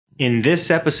In this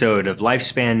episode of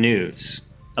Lifespan News,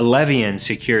 Elevian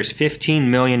secures $15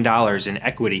 million in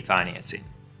equity financing.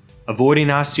 Avoiding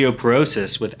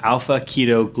osteoporosis with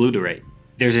alpha-ketoglutarate.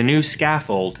 There's a new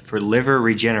scaffold for liver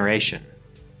regeneration.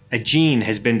 A gene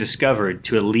has been discovered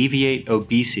to alleviate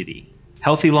obesity.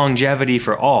 Healthy longevity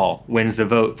for all wins the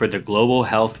vote for the global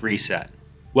health reset.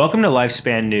 Welcome to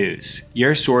Lifespan News,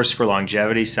 your source for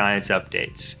longevity science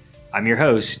updates. I'm your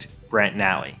host, Brent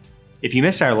Nally. If you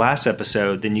missed our last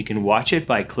episode, then you can watch it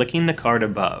by clicking the card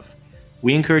above.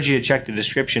 We encourage you to check the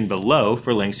description below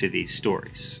for links to these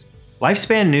stories.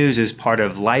 Lifespan News is part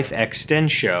of Life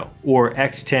Extend Show, or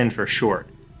X10 for short,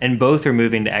 and both are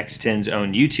moving to X10's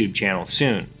own YouTube channel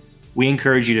soon. We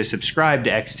encourage you to subscribe to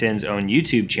X10's own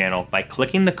YouTube channel by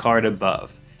clicking the card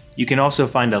above. You can also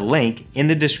find a link in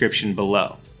the description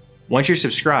below. Once you're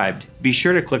subscribed, be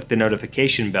sure to click the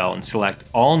notification bell and select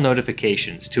all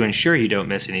notifications to ensure you don't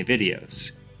miss any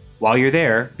videos. While you're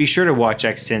there, be sure to watch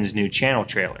X10's new channel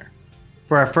trailer.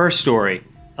 For our first story,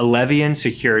 Elevian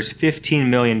secures $15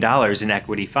 million in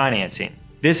equity financing.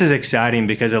 This is exciting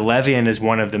because Elevian is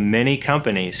one of the many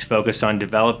companies focused on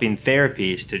developing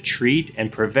therapies to treat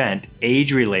and prevent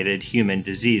age-related human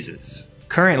diseases.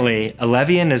 Currently,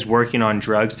 Elevian is working on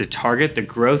drugs to target the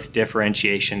growth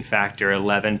differentiation factor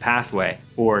 11 pathway,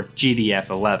 or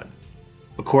GDF11.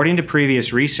 According to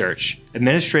previous research,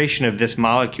 administration of this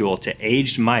molecule to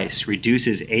aged mice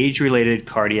reduces age-related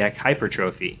cardiac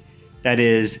hypertrophy, that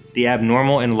is, the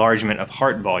abnormal enlargement of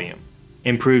heart volume,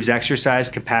 improves exercise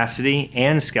capacity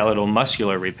and skeletal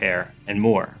muscular repair, and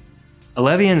more.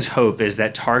 Elevian's hope is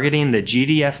that targeting the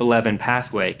GDF11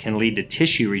 pathway can lead to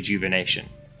tissue rejuvenation.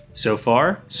 So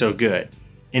far, so good,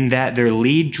 in that their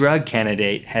lead drug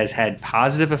candidate has had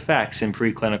positive effects in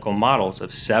preclinical models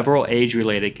of several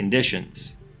age-related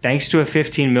conditions. Thanks to a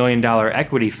 $15 million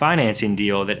equity financing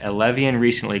deal that Elevian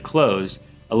recently closed,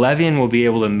 Elevian will be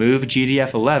able to move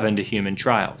GDF11 to human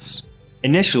trials.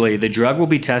 Initially, the drug will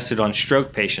be tested on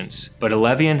stroke patients, but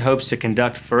Elevian hopes to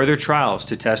conduct further trials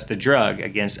to test the drug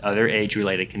against other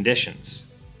age-related conditions.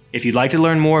 If you'd like to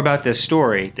learn more about this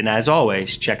story, then as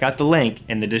always, check out the link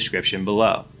in the description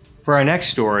below. For our next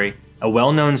story, a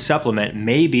well-known supplement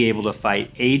may be able to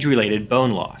fight age-related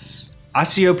bone loss.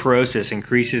 Osteoporosis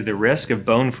increases the risk of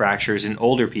bone fractures in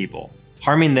older people,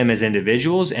 harming them as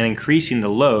individuals and increasing the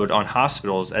load on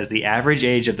hospitals as the average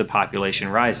age of the population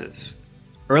rises.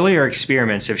 Earlier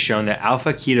experiments have shown that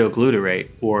alpha-ketoglutarate,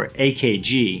 or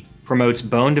AKG, promotes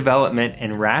bone development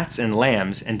in rats and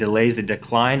lambs and delays the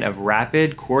decline of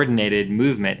rapid, coordinated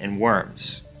movement in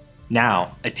worms.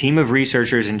 Now, a team of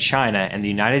researchers in China and the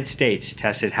United States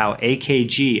tested how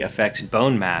AKG affects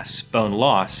bone mass, bone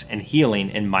loss, and healing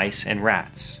in mice and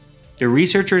rats. The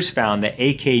researchers found that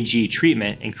AKG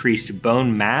treatment increased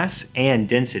bone mass and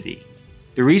density.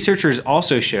 The researchers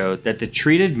also showed that the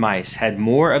treated mice had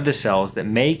more of the cells that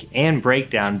make and break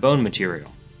down bone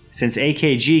material. Since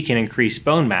AKG can increase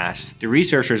bone mass, the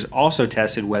researchers also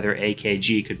tested whether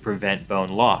AKG could prevent bone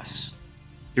loss.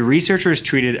 The researchers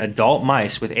treated adult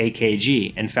mice with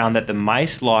AKG and found that the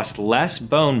mice lost less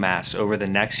bone mass over the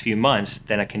next few months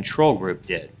than a control group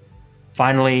did.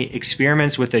 Finally,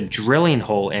 experiments with a drilling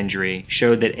hole injury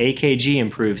showed that AKG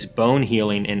improves bone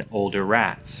healing in older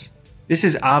rats. This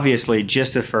is obviously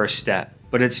just a first step,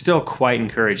 but it's still quite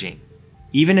encouraging.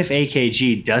 Even if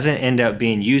AKG doesn't end up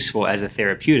being useful as a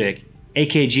therapeutic,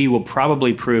 AKG will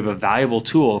probably prove a valuable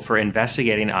tool for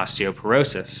investigating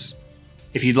osteoporosis.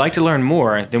 If you'd like to learn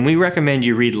more, then we recommend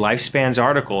you read Lifespan's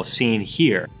article seen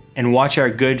here, and watch our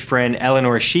good friend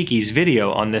Eleanor Shiki's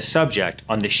video on this subject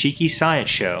on the Shiki Science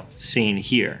Show seen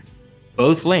here.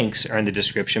 Both links are in the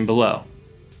description below.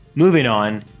 Moving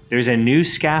on, there's a new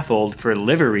scaffold for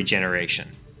liver regeneration.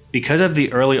 Because of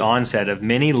the early onset of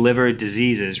many liver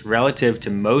diseases relative to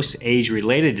most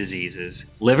age-related diseases,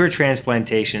 liver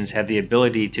transplantations have the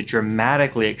ability to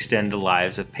dramatically extend the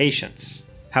lives of patients.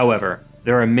 However,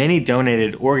 there are many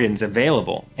donated organs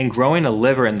available, and growing a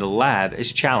liver in the lab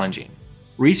is challenging.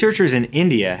 Researchers in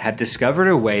India have discovered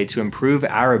a way to improve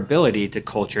our ability to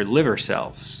culture liver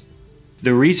cells.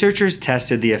 The researchers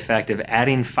tested the effect of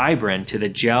adding fibrin to the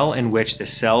gel in which the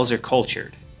cells are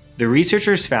cultured. The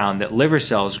researchers found that liver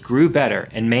cells grew better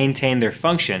and maintained their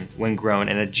function when grown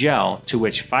in a gel to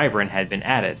which fibrin had been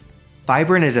added.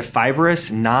 Fibrin is a fibrous,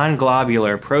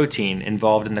 non-globular protein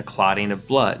involved in the clotting of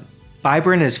blood.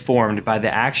 Fibrin is formed by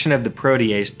the action of the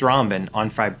protease thrombin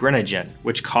on fibrinogen,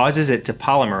 which causes it to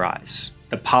polymerize.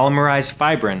 The polymerized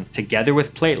fibrin, together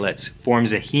with platelets,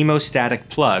 forms a hemostatic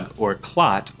plug or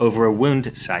clot over a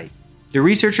wound site. The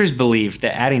researchers believed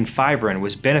that adding fibrin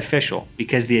was beneficial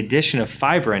because the addition of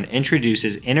fibrin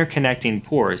introduces interconnecting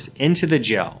pores into the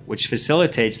gel, which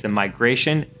facilitates the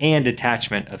migration and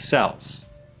attachment of cells.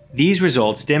 These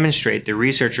results demonstrate the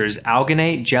researchers'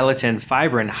 alginate gelatin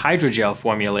fibrin hydrogel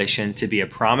formulation to be a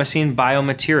promising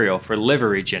biomaterial for liver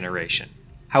regeneration.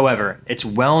 However, it's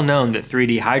well known that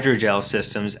 3D hydrogel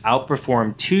systems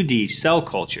outperform 2D cell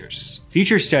cultures.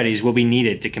 Future studies will be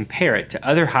needed to compare it to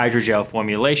other hydrogel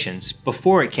formulations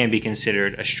before it can be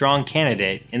considered a strong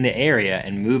candidate in the area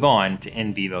and move on to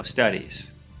in vivo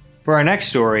studies. For our next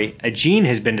story, a gene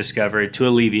has been discovered to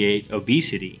alleviate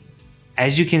obesity.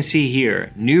 As you can see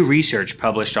here, new research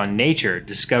published on Nature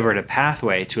discovered a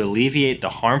pathway to alleviate the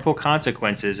harmful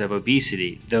consequences of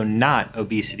obesity, though not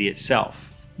obesity itself.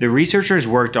 The researchers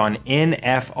worked on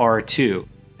NFR2,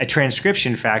 a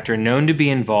transcription factor known to be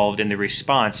involved in the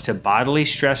response to bodily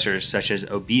stressors such as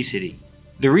obesity.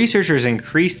 The researchers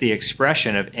increased the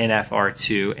expression of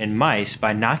NFR2 in mice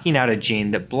by knocking out a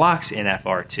gene that blocks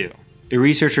NFR2. The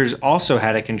researchers also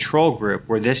had a control group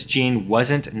where this gene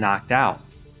wasn't knocked out.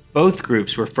 Both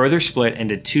groups were further split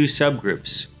into two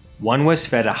subgroups. One was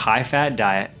fed a high-fat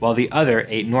diet while the other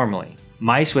ate normally.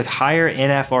 Mice with higher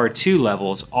NFR2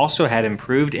 levels also had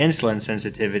improved insulin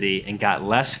sensitivity and got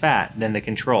less fat than the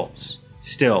controls.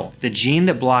 Still, the gene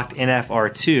that blocked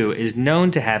NFR2 is known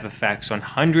to have effects on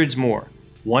hundreds more,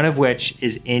 one of which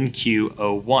is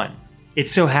NQO1. It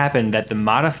so happened that the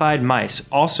modified mice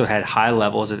also had high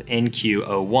levels of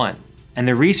NQO1, and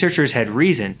the researchers had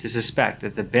reason to suspect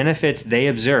that the benefits they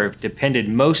observed depended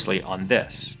mostly on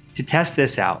this. To test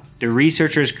this out, the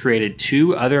researchers created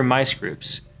two other mice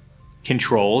groups,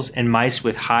 controls and mice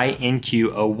with high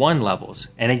NQO1 levels,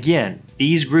 and again,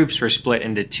 these groups were split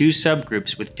into two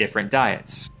subgroups with different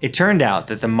diets. It turned out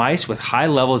that the mice with high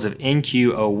levels of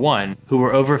NQO1 who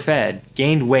were overfed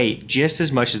gained weight just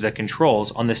as much as the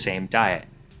controls on the same diet,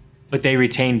 but they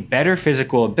retained better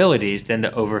physical abilities than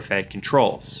the overfed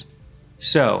controls.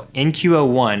 So,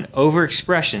 NQO1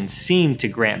 overexpression seemed to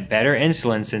grant better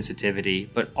insulin sensitivity,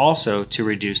 but also to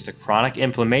reduce the chronic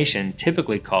inflammation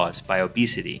typically caused by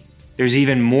obesity. There's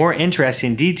even more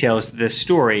interesting details to this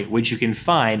story, which you can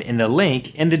find in the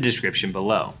link in the description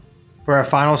below. For our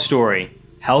final story,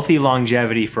 healthy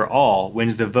longevity for all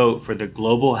wins the vote for the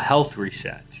global health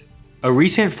reset. A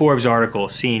recent Forbes article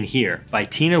seen here by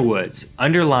Tina Woods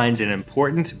underlines an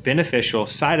important beneficial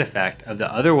side effect of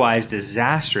the otherwise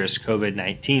disastrous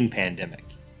COVID-19 pandemic.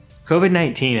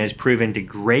 COVID-19 has proven to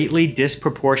greatly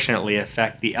disproportionately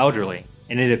affect the elderly,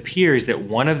 and it appears that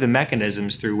one of the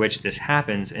mechanisms through which this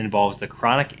happens involves the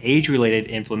chronic age-related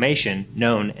inflammation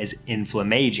known as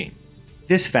inflammaging.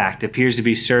 This fact appears to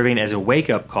be serving as a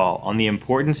wake-up call on the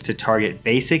importance to target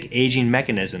basic aging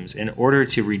mechanisms in order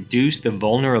to reduce the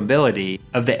vulnerability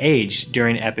of the aged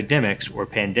during epidemics or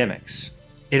pandemics.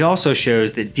 It also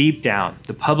shows that deep down,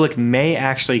 the public may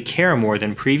actually care more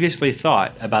than previously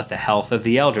thought about the health of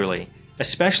the elderly,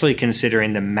 especially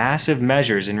considering the massive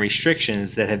measures and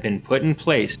restrictions that have been put in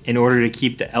place in order to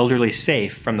keep the elderly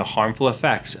safe from the harmful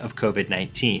effects of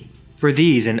COVID-19. For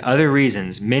these and other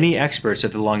reasons, many experts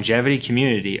of the longevity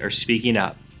community are speaking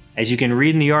up, as you can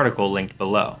read in the article linked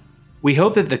below. We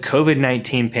hope that the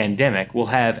COVID-19 pandemic will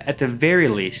have, at the very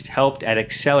least, helped at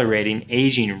accelerating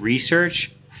aging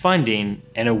research, funding,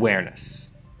 and awareness.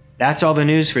 That's all the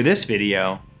news for this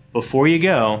video. Before you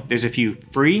go, there's a few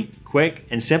free, quick,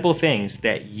 and simple things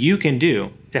that you can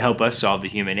do to help us solve the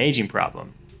human aging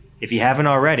problem. If you haven't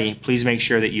already, please make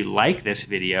sure that you like this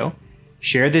video,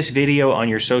 share this video on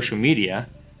your social media,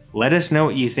 let us know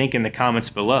what you think in the comments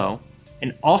below,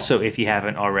 and also if you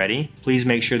haven't already, please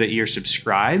make sure that you're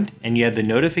subscribed and you have the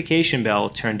notification bell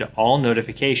turned to all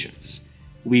notifications.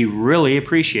 We really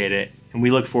appreciate it, and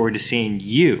we look forward to seeing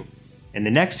you in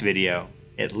the next video,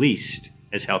 at least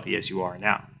as healthy as you are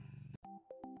now.